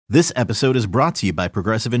This episode is brought to you by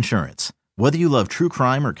Progressive Insurance. Whether you love true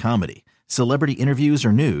crime or comedy, celebrity interviews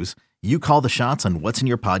or news, you call the shots on what's in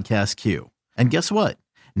your podcast queue. And guess what?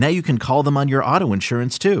 Now you can call them on your auto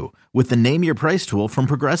insurance too with the Name Your Price tool from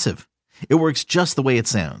Progressive. It works just the way it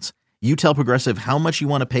sounds. You tell Progressive how much you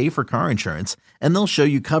want to pay for car insurance, and they'll show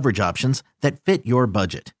you coverage options that fit your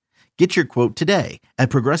budget. Get your quote today at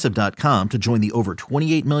Progressive.com to join the over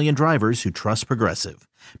 28 million drivers who trust Progressive.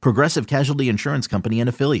 Progressive Casualty Insurance Company and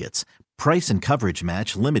Affiliates. Price and coverage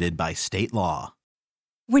match limited by state law.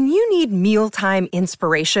 When you need mealtime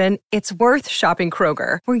inspiration, it's worth shopping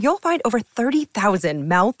Kroger, where you'll find over 30,000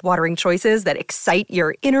 mouth-watering choices that excite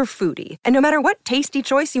your inner foodie. And no matter what tasty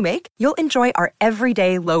choice you make, you'll enjoy our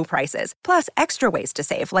everyday low prices, plus extra ways to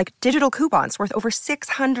save, like digital coupons worth over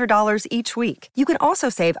 $600 each week. You can also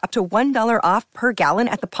save up to $1 off per gallon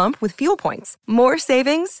at the pump with fuel points. More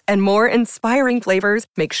savings and more inspiring flavors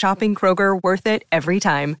make shopping Kroger worth it every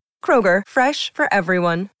time. Kroger, fresh for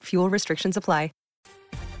everyone. Fuel restrictions apply.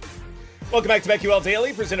 Welcome back to BetQL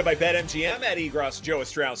Daily, presented by BetMGM. Eddie Gross, Joe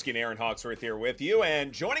Ostrowski, and Aaron Hawksworth here with you.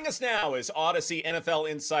 And joining us now is Audacy NFL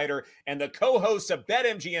insider and the co-host of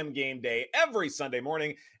BetMGM Game Day every Sunday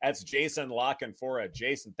morning. That's Jason La Canfora.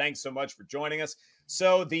 Jason, thanks so much for joining us.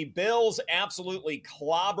 So the Bills absolutely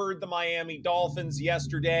clobbered the Miami Dolphins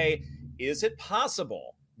yesterday. Is it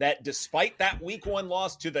possible that despite that Week 1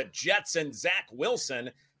 loss to the Jets and Zach Wilson,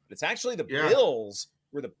 it's actually the Bills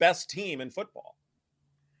were the best team in football?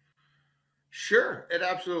 Sure, it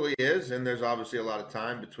absolutely is, and there's obviously a lot of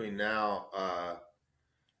time between now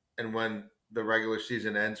and when the regular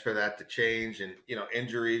season ends for that to change. And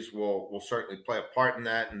injuries will certainly play a part in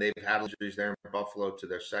that. And they've had injuries there in Buffalo to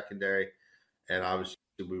their secondary, and obviously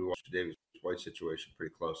we watched the Davis White situation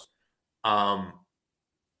pretty close. I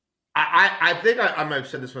think I might have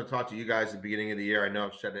said this when I talked to you guys at the beginning of the year. I know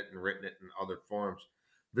I've said it and written it in other forums.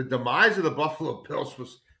 The demise of the Buffalo Bills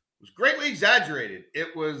was greatly exaggerated.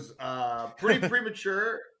 It was pretty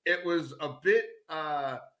premature. It was a bit,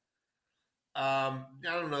 I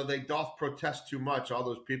don't know, they doth protest too much, all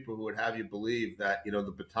those people who would have you believe that,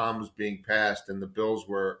 the baton was being passed and the Bills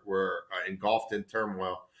were engulfed in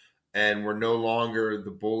turmoil and were no longer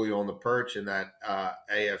the bully on the perch in that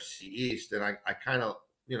AFC East. And I kind of,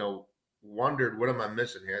 wondered, what am I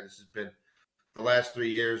missing here? This has been the last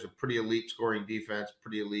 3 years of pretty elite scoring defense,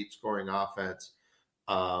 pretty elite scoring offense.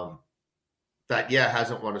 That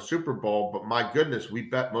hasn't won a Super Bowl, but my goodness, we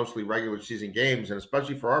bet mostly regular season games, and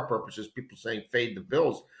especially for our purposes, people saying fade the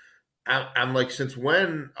Bills. I'm like, since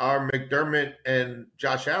when are McDermott and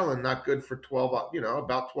Josh Allen not good for 12,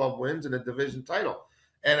 about 12 wins and a division title?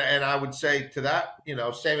 And I would say to that,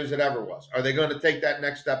 same as it ever was. Are they going to take that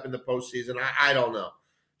next step in the postseason? I don't know.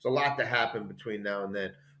 There's a lot to happen between now and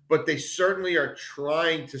then, but they certainly are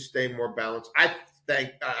trying to stay more balanced. I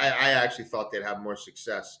actually thought they'd have more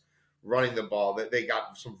success running the ball. That they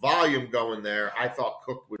got some volume going there. I thought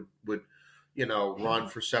Cook would run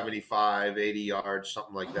for 75, 80 yards,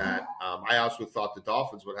 something like that. I also thought the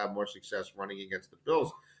Dolphins would have more success running against the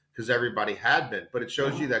Bills because everybody had been. But it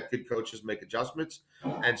shows you that good coaches make adjustments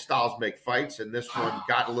and styles make fights. And this one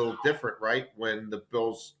got a little different, right? When the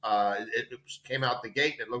Bills it came out the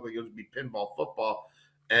gate and it looked like it was going to be pinball football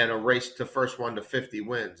and a race to first one to 50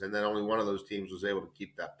 wins. And then only one of those teams was able to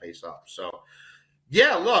keep that pace up. So,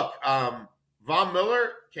 look, Von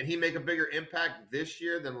Miller, can he make a bigger impact this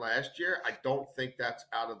year than last year? I don't think that's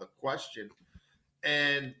out of the question.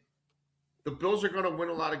 And the Bills are going to win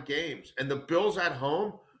a lot of games. And the Bills at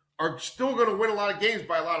home are still going to win a lot of games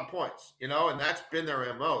by a lot of points, and that's been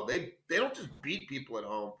their MO. They don't just beat people at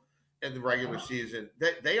home in the regular season.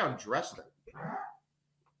 They undress them.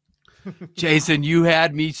 Jason, you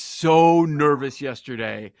had me so nervous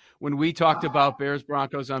yesterday when we talked about Bears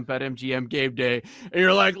Broncos on BetMGM Game Day. And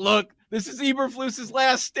you're like, look, this is Eberflus's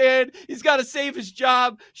last stand. He's got to save his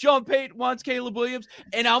job. Sean Payton wants Caleb Williams.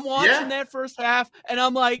 And I'm watching that first half, and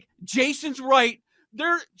I'm like, Jason's right.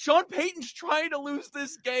 Sean Payton's trying to lose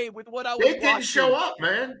this game with what I was watching. They didn't show up,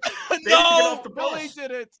 man. They didn't get off the bus. No, they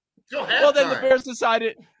didn't. Well, then the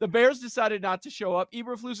Bears decided not to show up.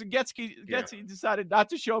 Eberflus and Getsy decided not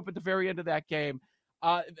to show up at the very end of that game.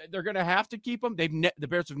 They're going to have to keep him. The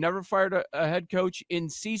Bears have never fired a head coach in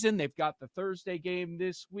season. They've got the Thursday game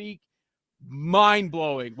this week.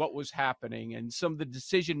 Mind-blowing what was happening and some of the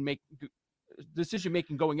decision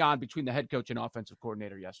making going on between the head coach and offensive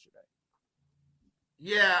coordinator yesterday.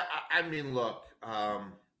 Yeah, I mean, look,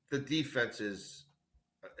 the defense is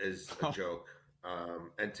a joke.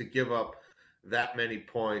 And to give up that many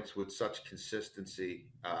points with such consistency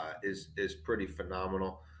is pretty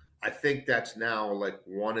phenomenal. I think that's now like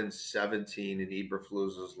 1-17 in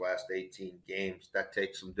Eberflus's last 18 games. That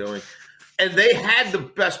takes some doing. And they had the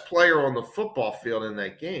best player on the football field in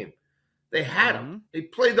that game. They had him. He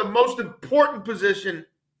played the most important position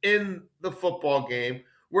in the football game,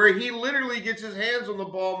 where he literally gets his hands on the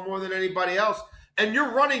ball more than anybody else. And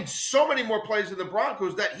you're running so many more plays in the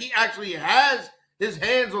Broncos that he actually has his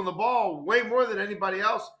hands on the ball way more than anybody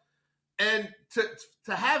else. And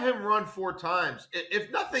to have him run 4 times,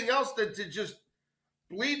 if nothing else, than to just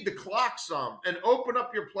bleed the clock some and open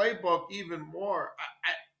up your playbook even more,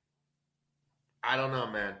 I don't know,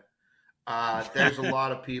 man. There's a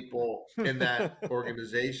lot of people in that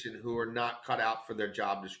organization who are not cut out for their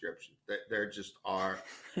job description. There just are.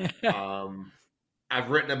 I've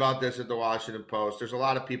written about this at the Washington Post. There's a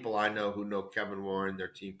lot of people I know who know Kevin Warren, their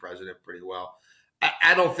team president, pretty well.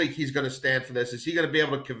 I don't think he's going to stand for this. Is he going to be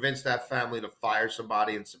able to convince that family to fire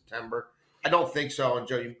somebody in September? I don't think so. And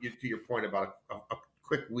Joe, you to your point about a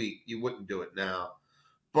quick week, you wouldn't do it now.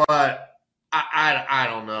 But I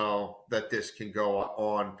don't know that this can go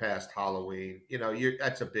on past Halloween.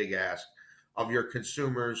 That's a big ask of your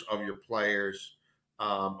consumers, of your players,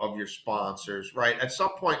 of your sponsors, right? At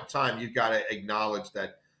some point in time, you've got to acknowledge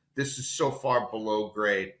that this is so far below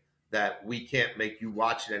grade that we can't make you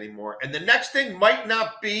watch it anymore. And the next thing might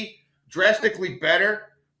not be drastically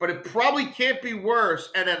better, but it probably can't be worse,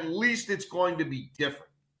 and at least it's going to be different.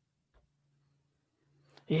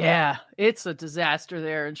 Yeah, it's a disaster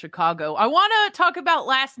there in Chicago. I want to talk about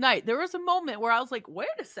last night. There was a moment where I was like, wait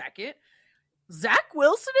a second. Zach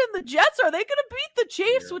Wilson and the Jets, are they going to beat the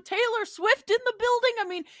Chiefs with Taylor Swift in the building? I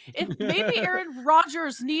mean, if maybe Aaron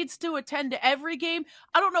Rodgers needs to attend to every game.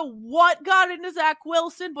 I don't know what got into Zach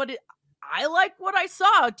Wilson, but I like what I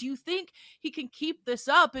saw. Do you think he can keep this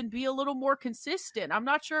up and be a little more consistent? I'm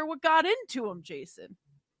not sure what got into him, Jason.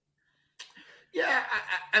 Yeah,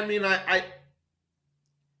 I mean,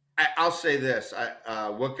 I'll say this.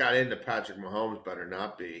 What got into Patrick Mahomes better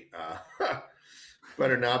not be.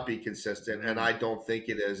 Better not be consistent, and I don't think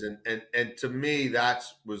it is. And to me,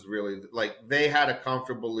 was really like they had a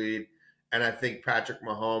comfortable lead, and I think Patrick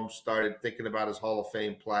Mahomes started thinking about his Hall of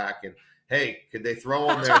Fame plaque and, hey, could they throw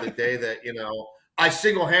him there the day that, I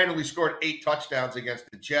single-handedly scored 8 touchdowns against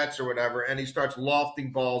the Jets or whatever, and he starts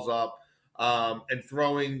lofting balls up and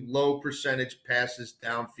throwing low percentage passes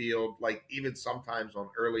downfield, like even sometimes on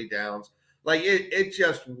early downs. Like it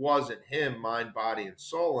just wasn't him, mind, body, and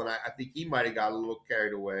soul. And I think he might have got a little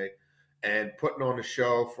carried away and putting on a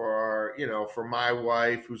show for my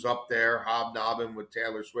wife who's up there hobnobbing with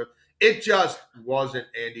Taylor Swift. It just wasn't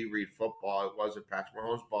Andy Reid football. It wasn't Patrick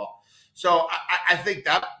Mahomes ball. So I think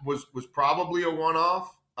that was probably a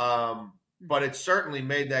one-off, but it certainly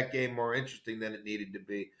made that game more interesting than it needed to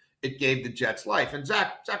be. It gave the Jets life, and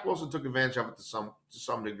Zach Wilson took advantage of it to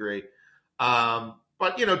some degree.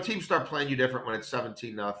 But, teams start playing you different when it's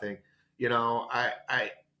 17-0.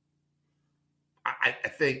 I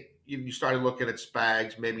think you started looking at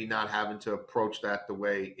Spags, maybe not having to approach that the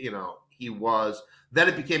way, he was. Then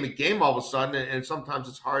it became a game all of a sudden, and sometimes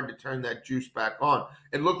it's hard to turn that juice back on.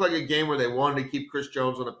 It looked like a game where they wanted to keep Chris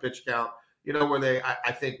Jones on a pitch count, where they,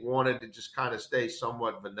 I think, wanted to just kind of stay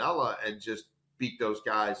somewhat vanilla and just beat those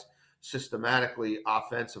guys systematically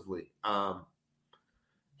offensively.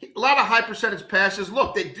 A lot of high percentage passes.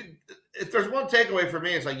 Look, if there's one takeaway for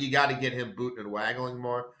me, it's like you got to get him booting and waggling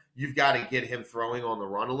more. You've got to get him throwing on the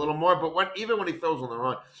run a little more. But even when he throws on the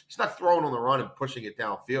run, he's not throwing on the run and pushing it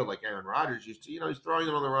downfield like Aaron Rodgers used to. He's throwing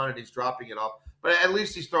it on the run and he's dropping it off. But at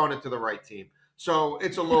least he's throwing it to the right team. So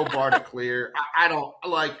it's a low bar to clear. I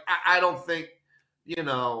don't think,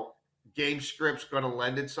 game script's going to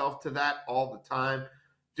lend itself to that all the time.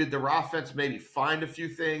 Did the offense maybe find a few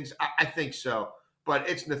things? I think so. But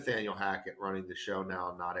it's Nathaniel Hackett running the show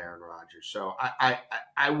now, not Aaron Rodgers. So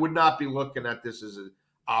I would not be looking at this as an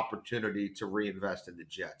opportunity to reinvest in the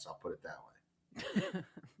Jets. I'll put it that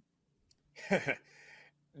way.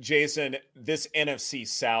 Jason, this NFC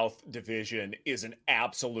South division is an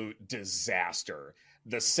absolute disaster.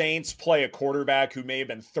 The Saints play a quarterback who may have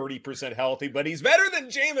been 30% healthy, but he's better than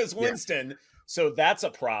Jameis Winston. Yeah. So that's a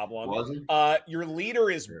problem. Your leader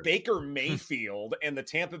is Baker Mayfield and the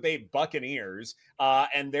Tampa Bay Buccaneers,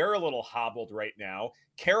 and they're a little hobbled right now.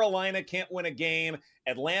 Carolina can't win a game.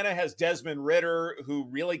 Atlanta has Desmond Ridder, who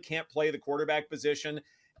really can't play the quarterback position.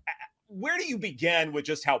 Where do you begin with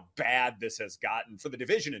just how bad this has gotten for the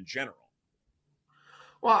division in general?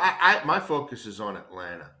 Well, my focus is on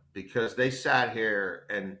Atlanta because they sat here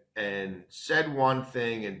and said one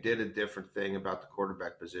thing and did a different thing about the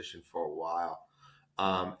quarterback position for a while.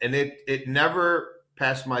 And it never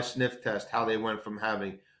passed my sniff test how they went from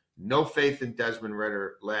having no faith in Desmond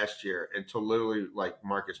Ridder last year until literally like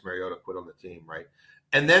Marcus Mariota quit on the team, right?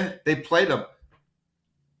 And then they played him,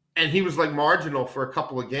 and he was like marginal for a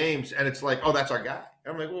couple of games, and it's like, oh, that's our guy.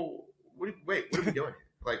 And I'm like, well, what are we doing here?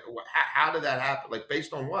 Like, how did that happen? Like,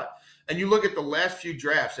 based on what? And you look at the last few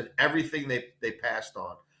drafts and everything they passed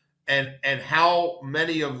on, and how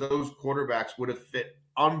many of those quarterbacks would have fit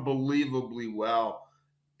unbelievably well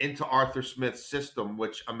into Arthur Smith's system,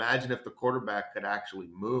 which imagine if the quarterback could actually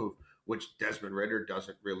move, which Desmond Ridder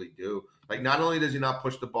doesn't really do. Like, not only does he not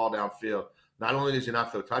push the ball downfield, not only does he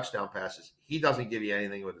not throw touchdown passes, he doesn't give you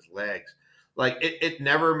anything with his legs. Like, it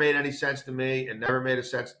never made any sense to me. It never made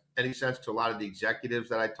any sense to a lot of the executives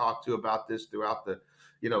that I talked to about this throughout the,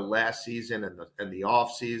 last season and the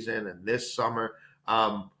off season and this summer.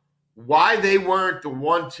 Why they weren't the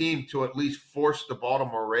one team to at least force the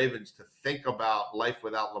Baltimore Ravens to think about life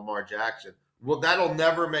without Lamar Jackson. Well, that'll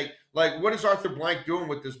never make – like, what is Arthur Blank doing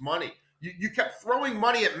with this money? You kept throwing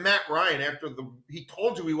money at Matt Ryan after he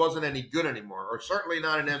told you he wasn't any good anymore, or certainly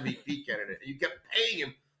not an MVP candidate. You kept paying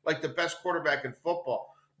him like the best quarterback in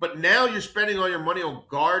football. But now you're spending all your money on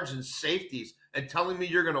guards and safeties and telling me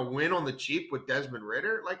you're going to win on the cheap with Desmond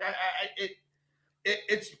Ridder? Like,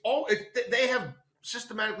 they have –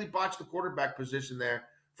 systematically botched the quarterback position there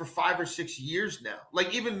for 5 or 6 years now.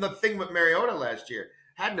 Like, even the thing with Mariota last year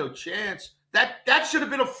had no chance. That should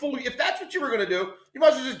have been a full. If that's what you were going to do, you might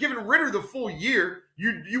as well just given Ridder the full year.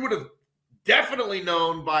 You would have definitely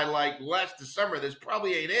known by like last December this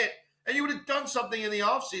probably ain't it, and you would have done something in the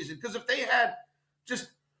offseason. Because if they had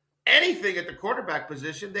just anything at the quarterback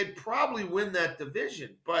position, they'd probably win that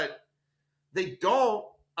division. But they don't.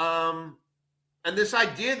 And this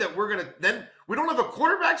idea that we don't have a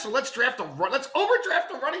quarterback, so let's overdraft a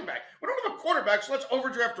running back. We don't have a quarterback, so let's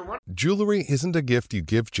overdraft a running back. Jewelry isn't a gift you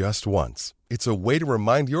give just once. It's a way to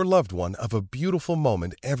remind your loved one of a beautiful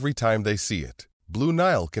moment every time they see it. Blue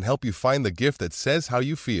Nile can help you find the gift that says how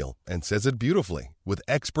you feel and says it beautifully, with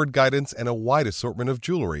expert guidance and a wide assortment of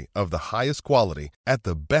jewelry of the highest quality at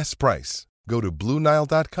the best price. Go to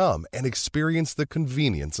BlueNile.com and experience the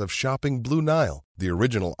convenience of shopping Blue Nile, the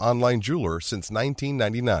original online jeweler since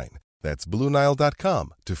 1999. That's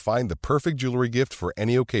BlueNile.com to find the perfect jewelry gift for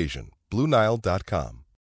any occasion. BlueNile.com.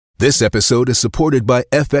 This episode is supported by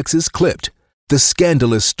FX's Clipped, the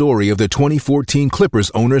scandalous story of the 2014 Clippers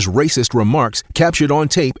owner's racist remarks captured on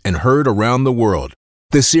tape and heard around the world.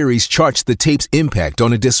 The series charts the tape's impact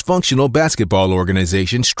on a dysfunctional basketball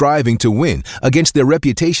organization striving to win against their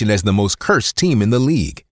reputation as the most cursed team in the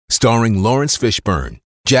league. Starring Lawrence Fishburne,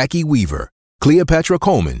 Jackie Weaver, Cleopatra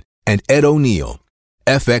Coleman, and Ed O'Neill.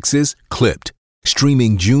 FX's Clipped,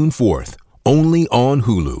 streaming June 4th, only on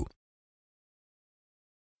Hulu.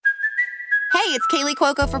 Hey, it's Kaylee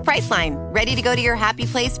Cuoco for Priceline. Ready to go to your happy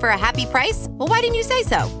place for a happy price? Well, why didn't you say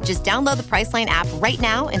so? Just download the Priceline app right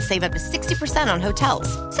now and save up to 60% on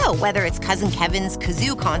hotels. So whether it's Cousin Kevin's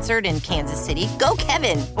Kazoo Concert in Kansas City, go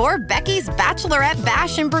Kevin, or Becky's Bachelorette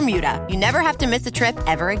Bash in Bermuda, you never have to miss a trip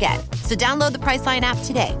ever again. So download the Priceline app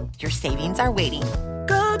today. Your savings are waiting.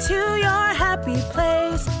 Go to your happy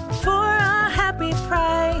place for a happy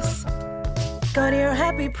price. Go to your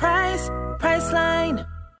happy price, Priceline.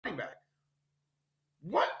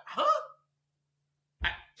 What? Huh?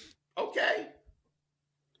 Okay.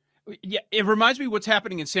 Yeah, it reminds me of what's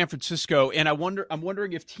happening in San Francisco, and I'm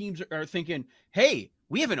wondering if teams are thinking, hey,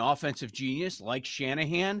 we have an offensive genius like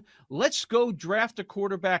Shanahan. Let's go draft a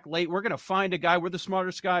quarterback late. We're going to find a guy. We're the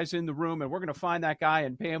smartest guys in the room, and we're going to find that guy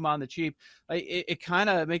and pay him on the cheap. It kind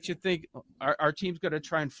of makes you think, our team's going to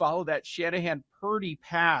try and follow that Shanahan-Purdy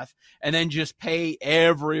path and then just pay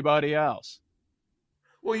everybody else.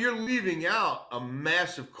 Well, you're leaving out a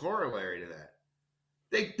massive corollary to that.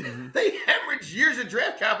 They hemorrhaged years of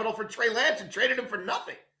draft capital for Trey Lance and traded him for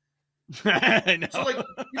nothing. I know. So, like, you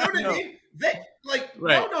know what I mean?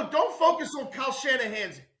 Right. No, don't focus on Kyle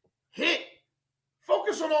Shanahan's hit.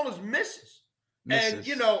 Focus on all his misses. And,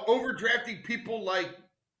 overdrafting people like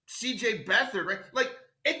C.J. Beathard, right? Like,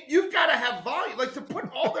 you've got to have volume. Like, to put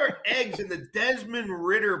all their eggs in the Desmond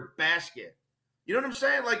Ridder basket. You know what I'm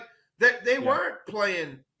saying? Like, they weren't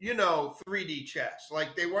playing, 3D chess.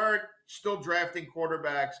 Like, they weren't still drafting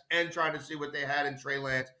quarterbacks and trying to see what they had in Trey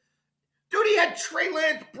Lance. Dude, he had Trey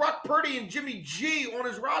Lance, Brock Purdy, and Jimmy G on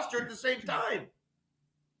his roster at the same time.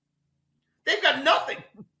 They've got nothing.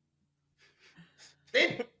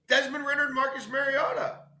 Desmond Ridder and Marcus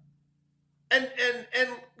Mariota. And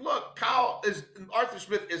look, Arthur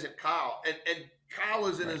Smith isn't Kyle. And Kyle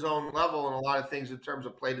is in his own level in a lot of things in terms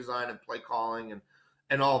of play design and play calling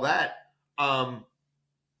and all that.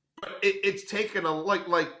 But it's taken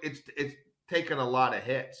it's taken a lot of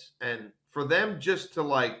hits, and for them just to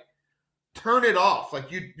turn it off.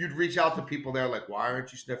 Like you'd reach out to people there, like, why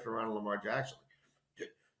aren't you sniffing around Lamar Jackson?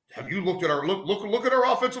 Have you looked at our look at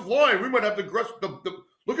our offensive line? We might have to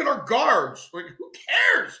look at our guards. Like, who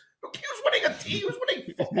cares? Who's winning a team? Who's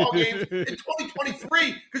winning football games in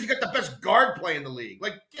 2023 because you got the best guard play in the league?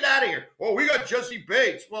 Like, get out of here. Oh, we got Jesse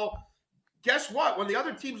Bates. Well, guess what? When the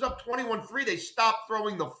other team's up 21-3, they stop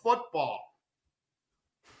throwing the football.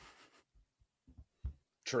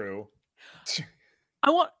 True.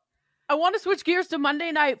 I want to switch gears to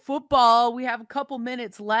Monday Night Football. We have a couple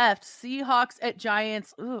minutes left. Seahawks at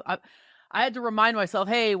Giants. Ooh, I had to remind myself,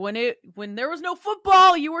 hey, when there was no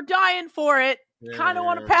football, you were dying for it. Kind of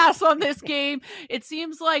want to pass on this game. It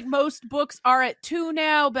seems like most books are at 2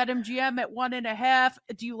 now. BetMGM at 1.5.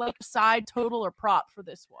 Do you like side, total, or prop for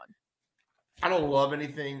this one? I don't love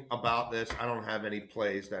anything about this. I don't have any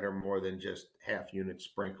plays that are more than just half unit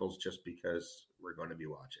sprinkles just because we're going to be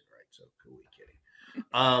watching, right? So who are we kidding?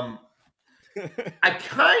 I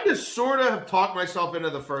kind of sort of have talked myself into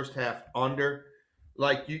the first half under.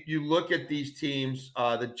 Like you look at these teams,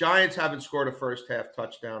 the Giants haven't scored a first half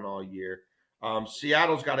touchdown all year.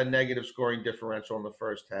 Seattle's got a negative scoring differential in the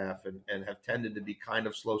first half and have tended to be kind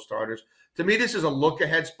of slow starters. To me, this is a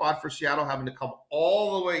look-ahead spot for Seattle, having to come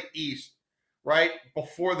all the way east, right,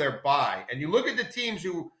 before their bye. And you look at the teams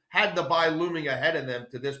who had the bye looming ahead of them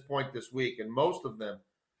to this point this week, and most of them,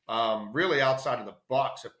 really outside of the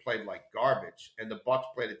Bucs, have played like garbage. And the Bucs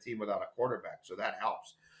played a team without a quarterback, so that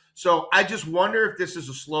helps. So I just wonder if this is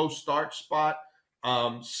a slow start spot.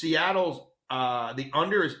 Seattle's the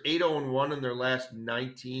under is 8-0-1 in their last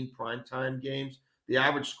 19 primetime games. The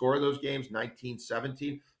average score of those games,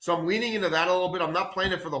 19-17. So I'm leaning into that a little bit. I'm not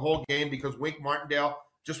playing it for the whole game because Wink Martindale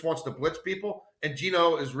just wants to blitz people. And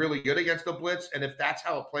Geno is really good against the blitz. And if that's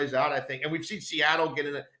how it plays out, I think, and we've seen Seattle get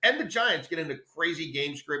into, and the Giants get into crazy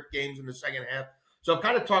game script games in the second half. So I've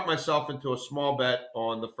kind of talked myself into a small bet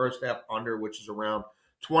on the first half under, which is around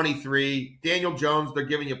 23. Daniel Jones, they're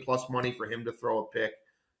giving you plus money for him to throw a pick.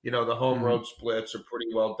 You know, the home road splits are pretty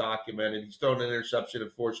well documented. He's thrown an interception in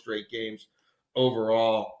 4 straight games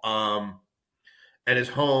overall. And his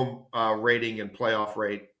home rating and playoff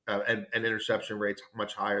rate and interception rates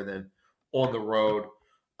much higher than on the road.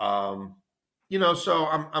 You know, so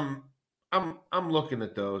I'm looking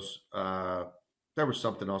at those. There was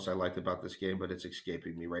something else I liked about this game, but it's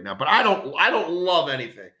escaping me right now. But I don't love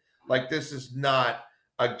anything. Like, this is not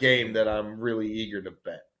a game that I'm really eager to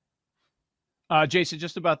bet. Jason,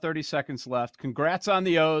 just about 30 seconds left. Congrats on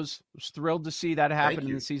the O's. Was thrilled to see that happen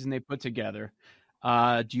in the season they put together.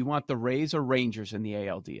 Do you want the Rays or Rangers in the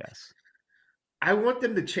ALDS? I want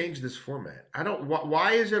them to change this format. I don't.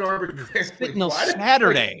 Why is it arbitrary? No,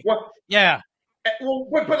 Saturday. Yeah. Well,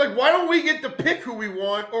 but like, why don't we get to pick who we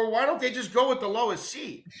want, or why don't they just go with the lowest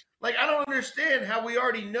seed? Like, I don't understand how we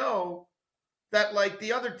already know that, like,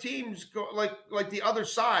 the other teams go, like the other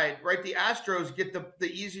side, right? The Astros get the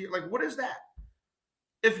easier. Like, what is that?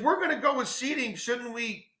 If we're going to go with seeding, shouldn't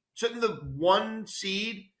the 1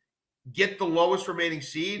 seed get the lowest remaining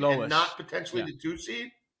seed and not potentially the 2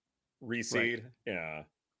 seed? Reseed. Right.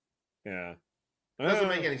 Yeah. It doesn't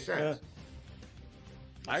make any sense.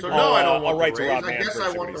 I don't want I'll write the to Rays. Rob I guess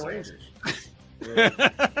Manfred, I want the Rangers.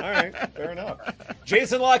 All right, fair enough.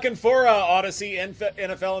 Jason La Canfora, Audacy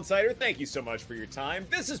NFL Insider, thank you so much for your time.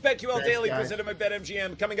 This is BetQL Daily, presented by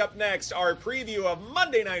BetMGM. Coming up next, our preview of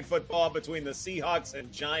Monday Night Football between the Seahawks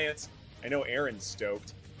and Giants. I know Aaron's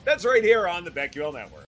stoked. That's right here on the BetQL Network.